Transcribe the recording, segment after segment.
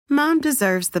Mom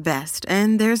deserves the best,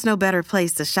 and there's no better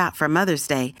place to shop for Mother's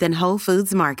Day than Whole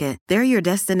Foods Market. They're your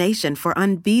destination for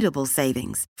unbeatable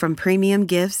savings, from premium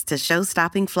gifts to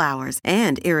show-stopping flowers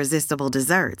and irresistible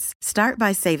desserts. Start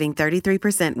by saving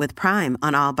 33% with Prime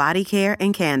on all body care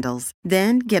and candles.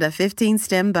 Then get a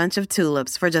 15-stem bunch of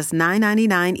tulips for just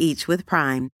 $9.99 each with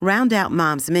Prime. Round out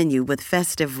Mom's menu with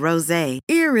festive rosé,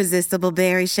 irresistible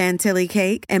berry chantilly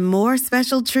cake, and more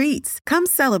special treats. Come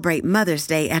celebrate Mother's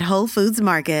Day at Whole Foods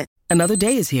Market. Another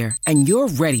day is here, and you're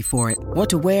ready for it. What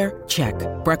to wear? Check.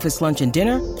 Breakfast, lunch, and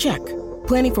dinner? Check.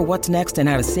 Planning for what's next and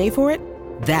how to save for it?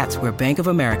 That's where Bank of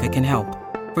America can help.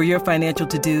 For your financial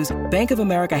to-dos, Bank of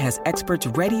America has experts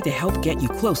ready to help get you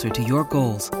closer to your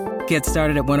goals. Get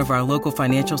started at one of our local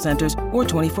financial centers or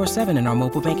 24/7 in our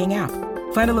mobile banking app.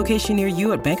 Find a location near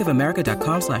you at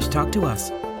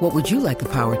bankofamerica.com/talktous. What would you like the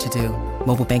power to do?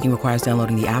 Mobile banking requires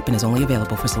downloading the app and is only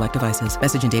available for select devices.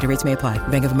 Message and data rates may apply.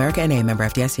 Bank of America N.A., member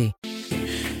FDIC.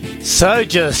 So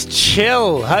just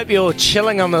chill. Hope you're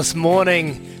chilling on this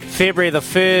morning, February the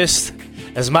 1st,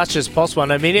 as much as possible. I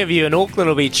know many of you in Auckland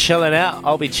will be chilling out.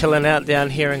 I'll be chilling out down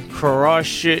here in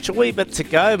Christchurch. A wee bit to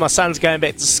go. My son's going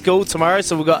back to school tomorrow,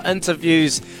 so we've got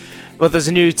interviews with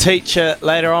his new teacher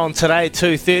later on today,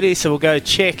 2:30. So we'll go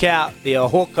check out the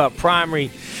Ahoka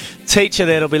Primary teacher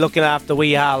that'll be looking after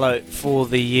wee Harlow for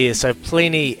the year. So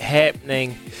plenty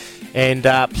happening and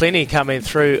plenty coming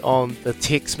through on the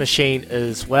text machine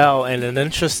as well, and an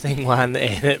interesting one,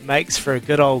 and it makes for a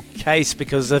good old case,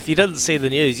 because if you didn't see the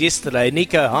news yesterday,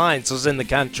 Nico Hines was in the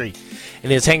country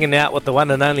and he was hanging out with the one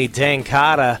and only Dan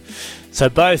Carter. So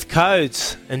both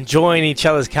codes enjoying each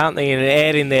other's company and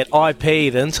adding that IP,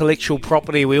 the intellectual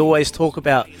property we always talk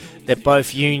about, that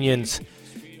both unions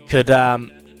could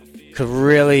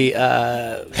really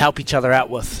help each other out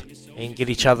with and get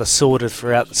each other sorted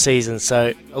throughout the season.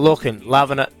 So loving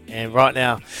it, and right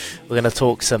now we're going to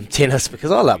talk some tennis,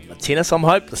 because I love my tennis. I'm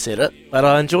hopeless at it, but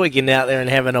I enjoy getting out there and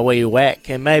having a wee whack,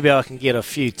 and maybe I can get a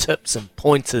few tips and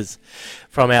pointers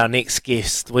from our next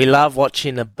guest. We love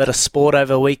watching a bit of sport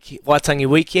over Waitangi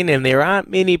weekend, and there aren't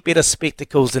many better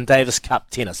spectacles than Davis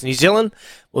Cup tennis. New Zealand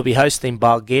will be hosting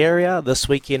Bulgaria this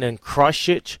weekend in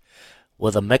Christchurch,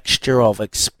 with a mixture of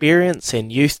experience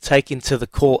and youth taken to the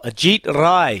court. Ajit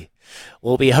Rai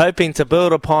will be hoping to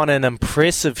build upon an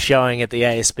impressive showing at the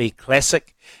ASB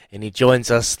Classic, and he joins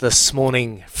us this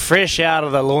morning fresh out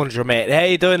of the laundromat. How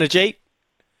you doing, Ajit?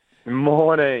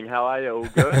 Morning. How are you? All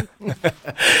good?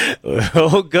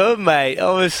 All good, mate.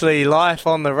 Obviously, life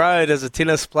on the road as a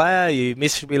tennis player. You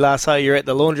messaged me last night you're at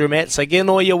the laundromat, so getting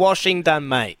all your washing done,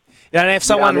 mate. You don't have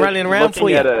someone running around for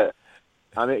you.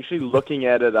 I'm actually looking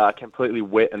at it completely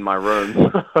wet in my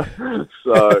room.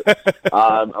 So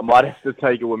I might have to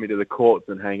take it with me to the courts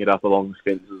and hang it up along the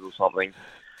fences or something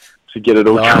to get it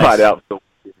all dried out.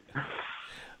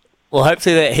 Well,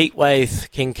 hopefully that heat wave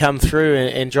can come through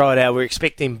and dry it out. We're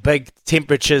expecting big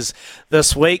temperatures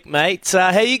this week, mate.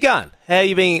 How you going? How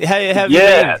you been? How have you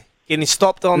been? Getting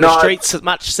stopped on the streets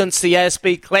much since the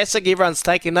ASB Classic? Everyone's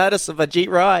taking notice of Ajit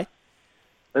Rai.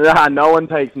 No one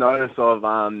takes notice of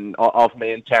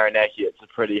me in Taranaki. It's a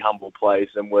pretty humble place,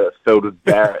 and we're filled with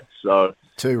Barretts. So,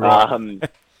 too right.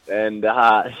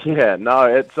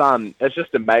 It's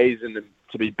just amazing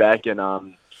to be back in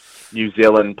New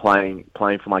Zealand playing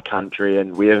for my country,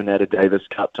 and we haven't had a Davis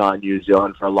Cup tie in New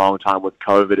Zealand for a long time with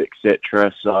COVID,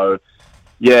 etc. So,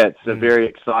 yeah, it's a very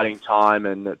exciting time,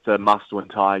 and it's a must-win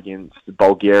tie against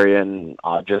Bulgaria, and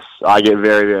I get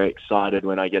very, very excited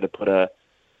when I get to put a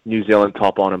New Zealand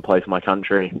top on and play for my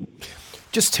country.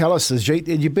 Just tell us, Ajit,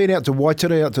 have you been out to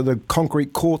Waitara, out to the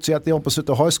concrete courts out there opposite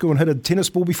the high school and hit a tennis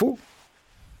ball before?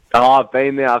 Oh, I've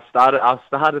been there. I've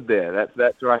started there.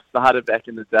 That's where I started back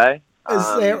in the day.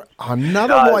 Is there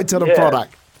another Waitara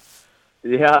product?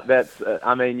 Yeah, that's.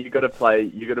 You got to play.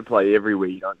 You got to play everywhere.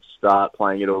 You don't start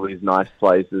playing at all these nice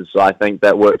places. So I think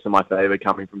that works in my favour.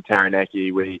 Coming from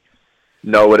Taranaki, we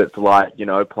know what it's like.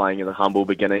 Playing in the humble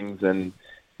beginnings, and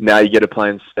now you get to play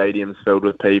in stadiums filled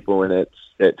with people, and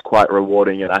it's quite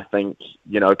rewarding. And I think,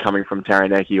 coming from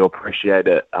Taranaki, you'll appreciate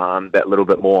it that little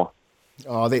bit more.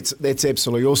 Oh, that's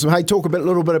absolutely awesome. Hey, talk a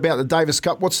little bit about the Davis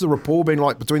Cup. What's the rapport been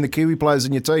like between the Kiwi players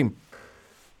and your team?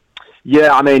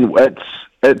 Yeah,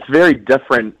 it's very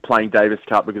different playing Davis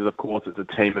Cup because, of course, it's a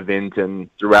team event, and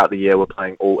throughout the year we're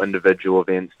playing all individual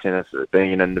events, tennis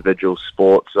being an individual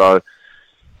sport. So,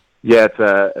 yeah,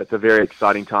 it's a very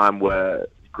exciting time where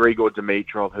Grigor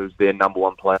Dimitrov, who's their number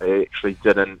one player, actually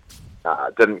didn't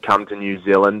come to New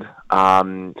Zealand.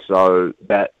 So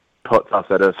that puts us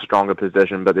at a stronger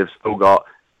position, but they've still got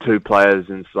two players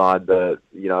inside the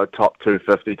top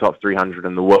 250, top 300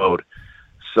 in the world.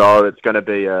 So it's going to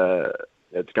be a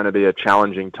it's going to be a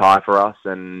challenging tie for us.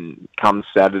 And come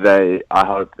Saturday, I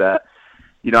hope that,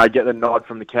 I get the nod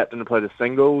from the captain to play the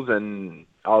singles, and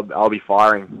I'll be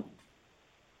firing.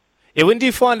 Yeah, when do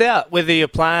you find out whether you're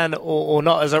playing or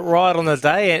not? Is it right on the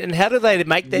day? And how do they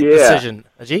make that decision,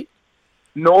 Ajit?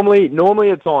 Normally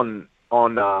it's on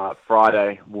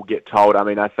Friday. We'll get told. I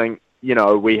mean, I think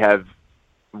we have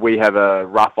a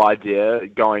rough idea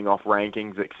going off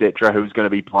rankings, etc. Who's going to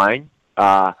be playing,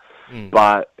 but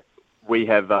we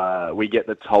get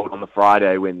the told on the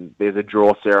Friday when there's a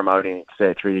draw ceremony,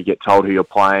 etc. You get told who you're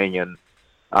playing, and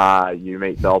you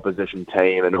meet the opposition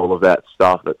team and all of that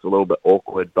stuff. It's a little bit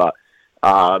awkward, but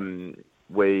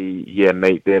we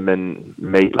meet them and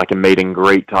meet like a meet and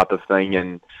greet type of thing,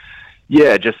 and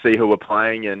just see who we're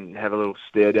playing and have a little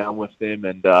stare down with them,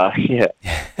 and get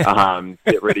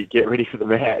ready for the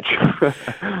match.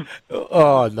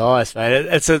 Oh, nice, mate!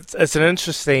 It's an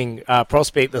interesting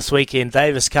prospect this weekend.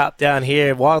 Davis Cup down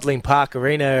here, Wildling Park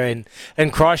Arena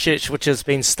in Christchurch, which has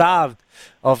been starved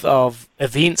of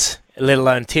events, let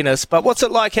alone tennis. But what's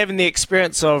it like having the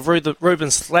experience of Ruben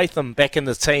Slatham back in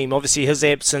the team? Obviously, his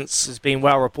absence has been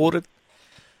well reported.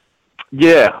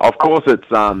 Yeah, of course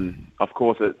it's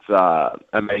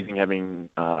amazing having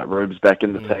Rubes back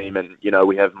in the team, and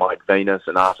we have Mike Venus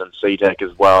and Artem Sitak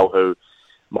as well. Who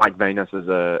Mike Venus is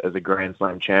a Grand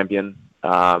Slam champion.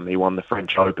 He won the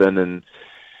French Open, and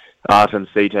Artem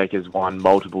Sitak has won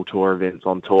multiple tour events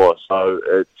on tour.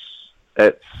 So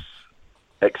it's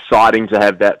exciting to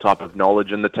have that type of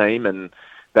knowledge in the team, and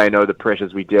they know the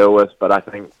pressures we deal with. But I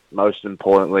think most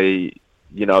importantly,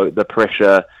 the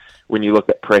pressure. When you look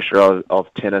at pressure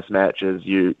of tennis matches,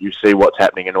 you see what's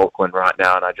happening in Auckland right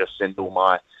now, and I just send all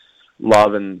my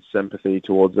love and sympathy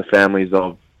towards the families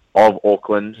of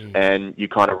Auckland, and you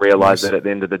kind of realise that at the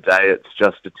end of the day, it's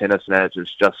just a tennis match,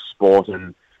 it's just sport,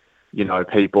 and,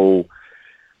 people,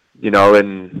 in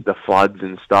the floods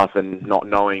and stuff, and not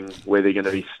knowing where they're going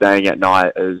to be staying at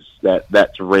night,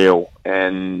 that's real.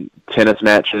 And tennis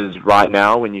matches right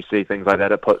now, when you see things like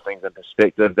that, it puts things in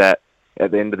perspective that at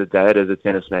the end of the day, it is a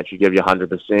tennis match. You give your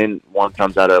 100%. One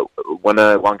comes out a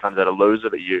winner, one comes out a loser.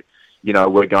 But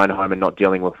we're going home and not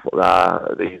dealing with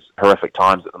these horrific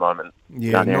times at the moment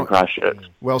down here in Christchurch.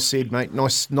 Well said, mate.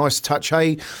 Nice touch.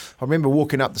 Hey, I remember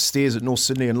walking up the stairs at North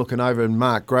Sydney and looking over and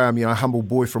Mark Graham, humble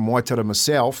boy from Waitara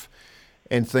myself,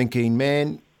 and thinking,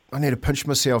 man, I need to pinch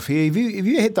myself here. Have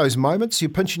you had those moments?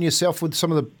 You're pinching yourself with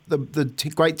some of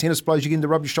the great tennis players you get to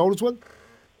rub your shoulders with?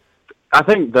 I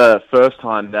think the first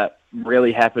time that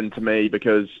really happened to me,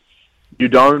 because you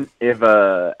don't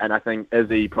ever, and I think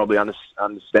Izzy probably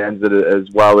understands it as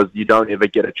well, as you don't ever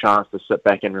get a chance to sit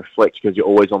back and reflect, because you're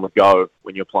always on the go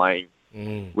when you're playing.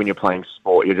 When you're playing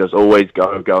sport, you just always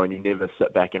go, and you never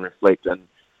sit back and reflect. And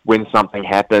when something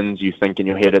happens, you think in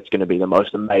your head it's going to be the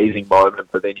most amazing moment,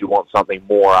 but then you want something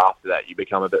more after that. You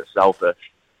become a bit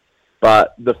selfish.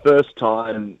 But the first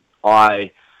time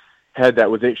I had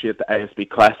that was actually at the ASB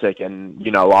Classic, and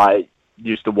I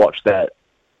used to watch that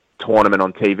tournament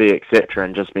on TV, etc.,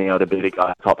 and just being able to beat a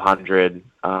guy top 100.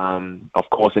 Of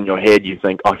course, in your head you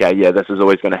think, okay, yeah, this is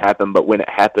always going to happen. But when it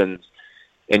happens,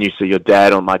 and you see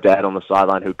my dad on the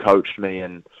sideline who coached me,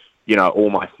 and all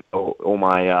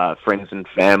my friends and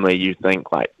family, you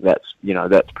think like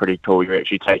that's pretty cool. You're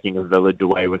actually taking a village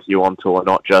away with you on tour,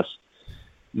 not just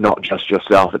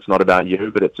yourself. It's not about you,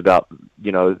 but it's about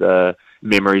the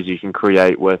memories you can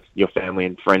create with your family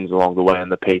and friends along the way,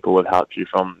 and the people who have helped you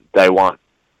from day one.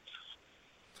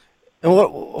 And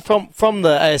from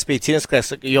the ASB Tennis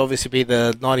Classic, you obviously be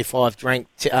the 95th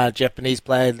ranked Japanese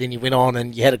player. Then you went on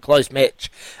and you had a close match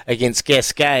against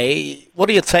Gasquet. What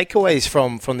are your takeaways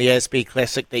from the ASB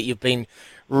Classic that you've been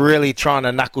really trying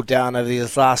to knuckle down over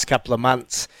these last couple of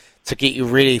months to get you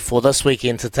ready for this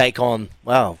weekend to take on,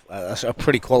 a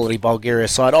pretty quality Bulgaria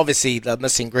side? Obviously, they're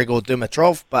missing Grigor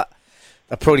Dimitrov, but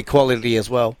a pretty quality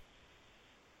as well.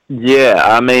 Yeah,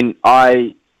 I mean,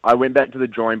 I went back to the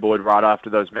drawing board right after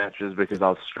those matches, because I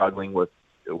was struggling with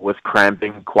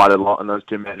cramping quite a lot in those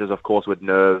two matches, of course, with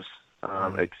nerves,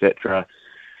 etc.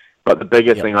 But the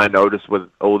biggest thing I noticed with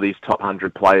all these top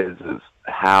 100 players is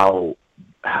how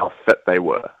fit they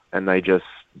were, and they just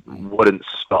wouldn't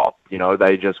stop.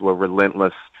 They just were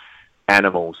relentless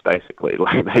animals, basically.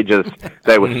 Like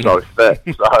they were so fit.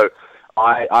 So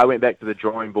I went back to the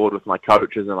drawing board with my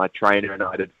coaches and my trainer, and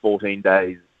I did 14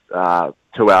 days,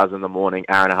 2 hours in the morning,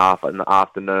 hour and a half in the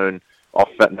afternoon of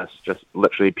fitness, just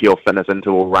literally pure fitness into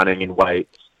all running and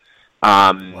weights.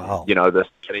 Wow.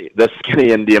 This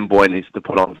skinny Indian boy needs to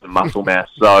put on some muscle mass.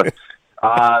 So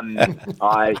I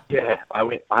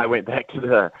went back in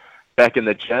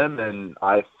the gym, and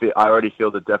I already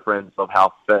feel the difference of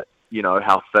how fit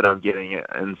how fit I'm getting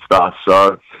and stuff.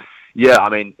 So, yeah, I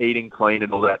mean, eating clean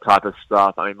and all that type of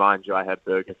stuff. I mean, mind you, I had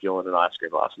burger fuel and an ice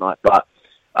cream last night, but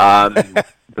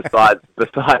besides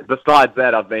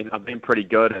that, I've been pretty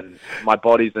good, and my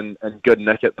body's in good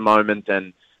nick at the moment,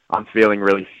 and I'm feeling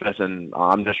really fit, and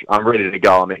I'm ready to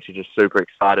go. I'm actually just super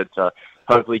excited to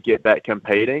hopefully get back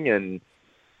competing and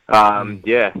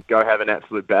go have an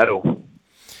absolute battle.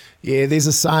 Yeah, there's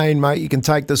a saying, mate, you can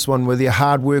take this one with you.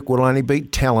 Hard work will only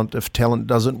beat talent if talent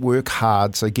doesn't work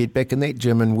hard. So get back in that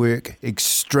gym and work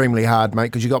extremely hard, mate,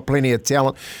 because you've got plenty of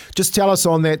talent. Just tell us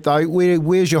on that, though,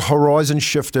 where's your horizon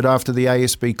shifted after the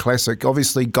ASB Classic?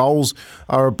 Obviously, goals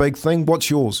are a big thing. What's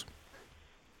yours?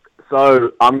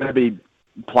 So I'm going to be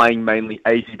playing mainly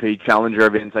ATP Challenger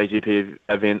events, ATP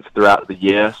events throughout the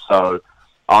year. So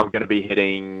I'm going to be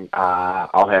hitting,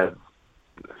 I'll have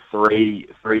three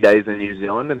days in New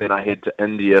Zealand, and then I head to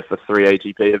India for 3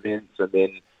 ATP events, and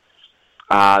then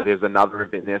there's another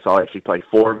event there, so I'll actually play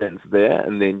 4 events there,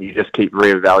 and then you just keep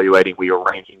reevaluating where your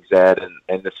ranking's at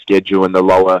and the schedule, and the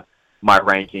lower my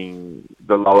ranking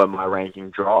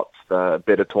drops, the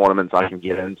better tournaments I can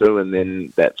get into, and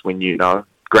then that's when,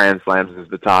 Grand Slams is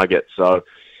the target. So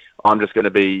I'm just going to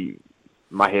be,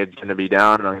 my head's going to be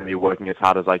down, and I'm going to be working as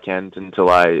hard as I can until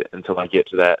I get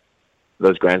to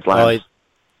those Grand Slams.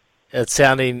 It's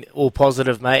sounding all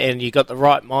positive, mate, and you got the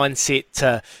right mindset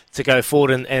to go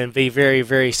forward and be very,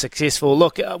 very successful.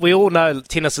 Look, we all know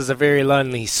tennis is a very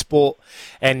lonely sport,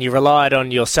 and you relied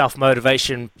on your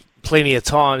self-motivation plenty of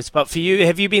times. But for you,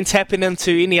 have you been tapping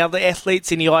into any other athletes,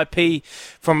 any IP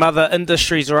from other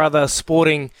industries or other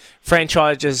sporting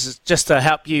franchises just to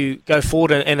help you go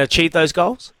forward and achieve those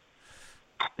goals?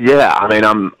 Yeah, I mean,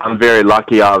 I'm very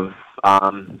lucky. I've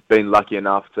been lucky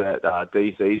enough that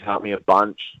DC's helped me a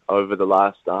bunch over the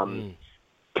last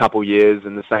couple years,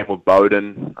 and the same with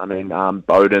Bowden. I mean,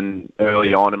 Bowden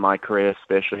early on in my career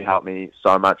especially helped me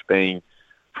so much. Being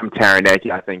from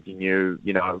Taranaki, I think he knew,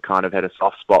 kind of had a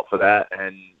soft spot for that,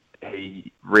 and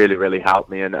he really, really helped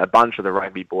me. And a bunch of the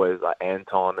rugby boys like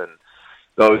Anton and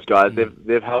those guys,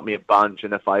 they've helped me a bunch.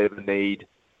 And if I ever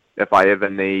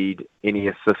need any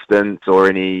assistance or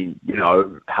any,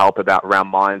 help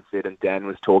around mindset, and Dan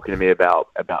was talking to me about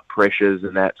pressures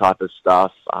and that type of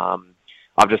stuff,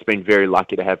 I've just been very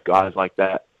lucky to have guys like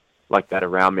that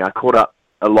around me. I caught up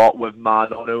a lot with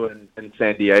Mardonu in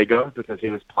San Diego because he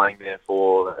was playing there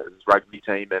for his rugby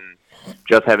team, and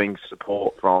just having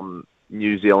support from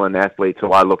New Zealand athletes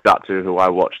who I looked up to, who I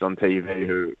watched on TV,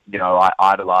 who, I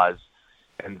idolise,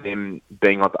 and them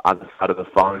being on the other side of the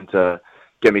phone to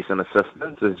give me some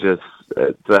assistance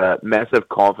it's a massive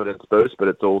confidence boost, but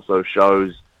it also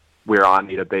shows where I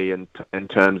need to be in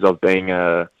terms of being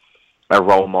a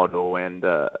role model and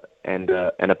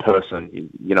a person.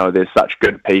 There's such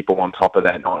good people on top of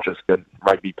that, not just good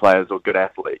rugby players or good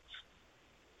athletes.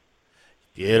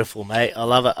 Beautiful, mate. I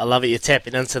love it. You're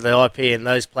tapping into the IP, and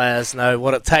those players know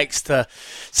what it takes to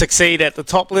succeed at the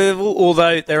top level.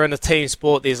 Although they're in a team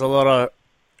sport, there's a lot of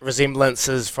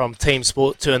resemblances from team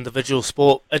sport to individual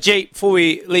sport. Ajit, before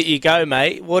we let you go,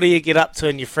 mate, what do you get up to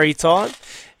in your free time?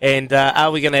 And are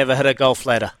we going to ever hit a golf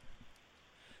ladder?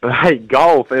 Hey,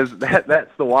 golf that's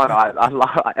the one.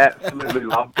 I absolutely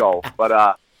love golf.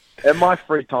 But in my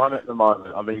free time at the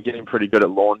moment, I've been getting pretty good at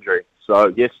laundry. So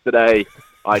yesterday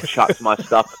I chucked my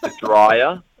stuff at the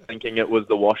dryer, thinking it was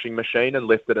the washing machine, and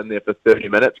left it in there for 30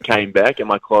 minutes, came back, and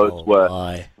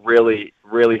were really,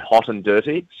 really hot and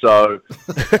dirty. So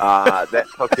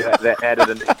that added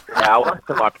an extra hour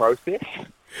to my process.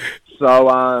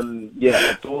 So,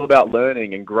 it's all about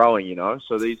learning and growing,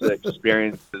 So these are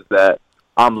experiences that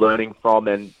I'm learning from,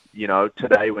 and,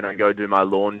 today when I go do my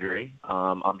laundry,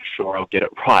 I'm sure I'll get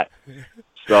it right.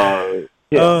 So,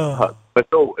 it's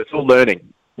all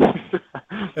learning.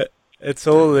 It's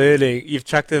all learning. You've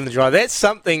chucked it in the dryer. That's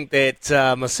something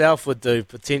that myself would do,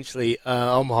 potentially.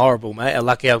 I'm horrible, mate. I'm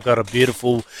lucky I've got a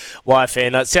beautiful wife,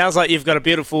 and it sounds like you've got a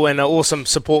beautiful and an awesome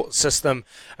support system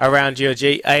around you,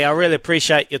 G. Hey, I really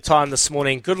appreciate your time this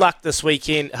morning. Good luck this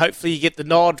weekend. Hopefully you get the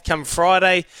nod come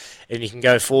Friday, and you can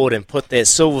go forward and put that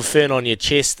silver fern on your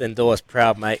chest and do us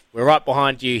proud, mate. We're right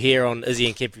behind you here on Izzy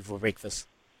and Kempi for breakfast.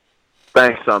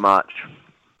 Thanks so much.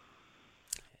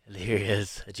 There he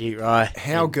is, Ajit Rai.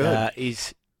 How good.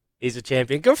 He's a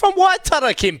champion. Go from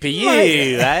Waitara, Kempi,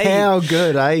 eh? How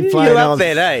good, eh? You love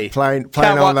that, eh? Playing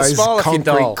on those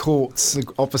concrete courts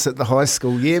opposite the high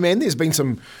school. Yeah, man, there's been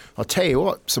I'll tell you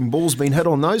what, some balls been hit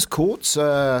on those courts.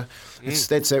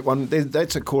 That's that one.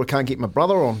 That's a court I can't get my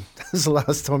brother on. This is the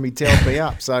last time he towed me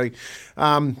up. So,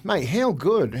 mate, how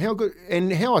good,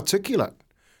 and how articulate.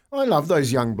 I love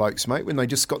those young blokes, mate, when they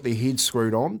just got their heads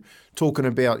screwed on, talking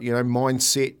about,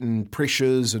 mindset and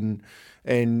pressures and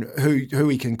who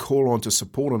he can call on to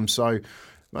support him. So,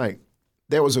 mate,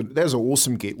 that was an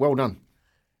awesome get. Well done.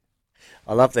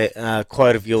 I love that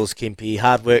quote of yours, Kempe.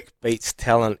 Hard work beats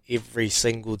talent every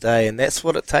single day, and that's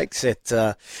what it takes at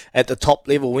the top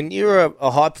level. When you're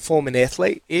a high-performing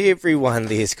athlete, everyone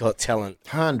there's got talent.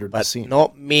 100%. But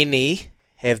not many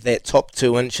have that top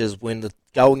 2 inches when the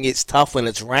going gets tough, when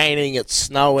it's raining, it's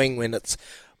snowing, when it's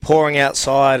pouring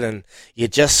outside, and you're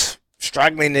just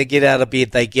struggling to get out of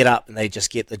bed. They get up and they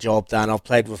just get the job done. I've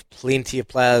played with plenty of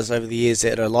players over the years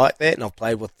that are like that, and I've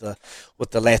played with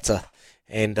the latter.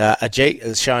 And Ajit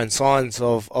has shown signs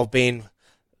of being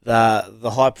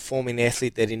the high-performing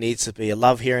athlete that he needs to be. I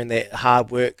love hearing that hard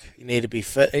work. You need to be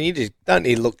fit, and you just don't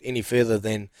need to look any further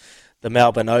than the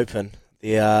Melbourne Open,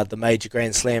 the major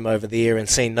Grand Slam over there, and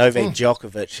seeing Novak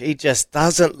Djokovic. He just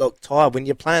doesn't look tired. When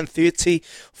you're playing 40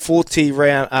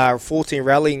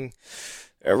 rallies,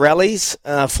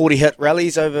 40-hit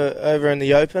rallies over in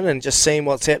the Open, and just seeing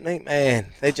what's happening, man,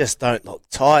 they just don't look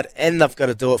tired, and they've got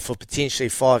to do it for potentially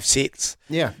 5 sets.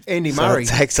 Yeah, Andy Murray, it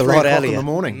takes a lot out of in you. the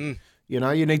morning.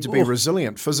 You need to be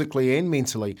resilient physically and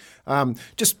mentally.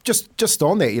 Just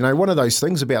on that, one of those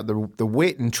things about the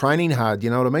wet and training hard, you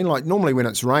know what I mean? Like normally when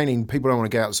it's raining, people don't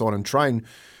want to go outside and train.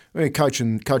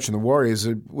 Coaching the Warriors,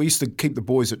 we used to keep the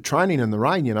boys at training in the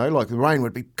rain, like the rain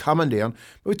would be coming down.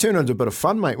 But we turn it into a bit of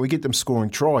fun, mate. We get them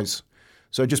scoring tries.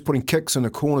 So just putting kicks in the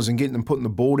corners and getting them putting the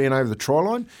ball down over the try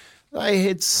line. They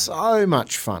had so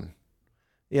much fun,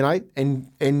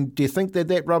 and do you think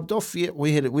that rubbed off? Yeah,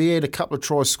 we had a couple of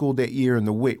tries scored that year in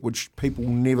the wet, which people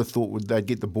never thought they'd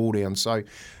get the ball down. So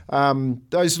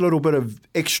those little bit of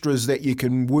extras that you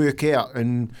can work out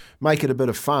and make it a bit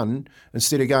of fun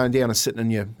instead of going down and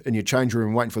sitting in your change room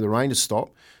and waiting for the rain to stop.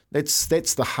 That's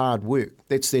the hard work.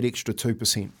 That's that extra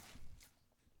 2%.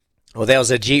 Well, that was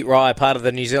Ajit Rai, part of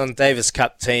the New Zealand Davis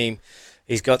Cup team.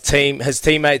 He's got his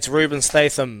teammates Ruben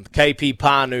Statham, KP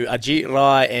Panu, Ajit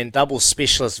Rai, and double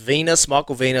specialist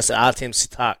Michael Venus, and Artem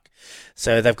Sitak.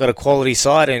 So they've got a quality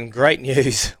side, and great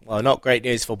news. Well, not great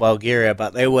news for Bulgaria,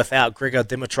 but they're without Grigor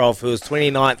Dimitrov, who was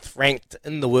 29th ranked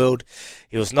in the world.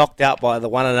 He was knocked out by the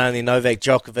one and only Novak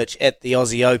Djokovic at the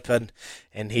Aussie Open,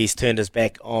 and he's turned his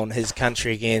back on his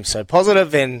country again. So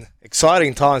positive and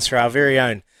exciting times for our very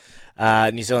own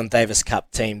New Zealand Davis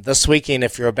Cup team. This weekend,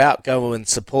 if you're about, go and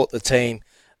support the team.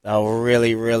 They'll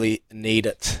really, really need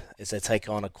it as they take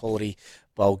on a quality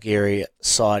Bulgaria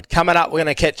side. Coming up, we're going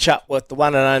to catch up with the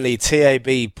one and only TAB,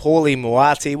 Paulie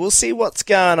Moati. We'll see what's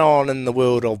going on in the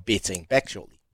world of betting. Back shortly.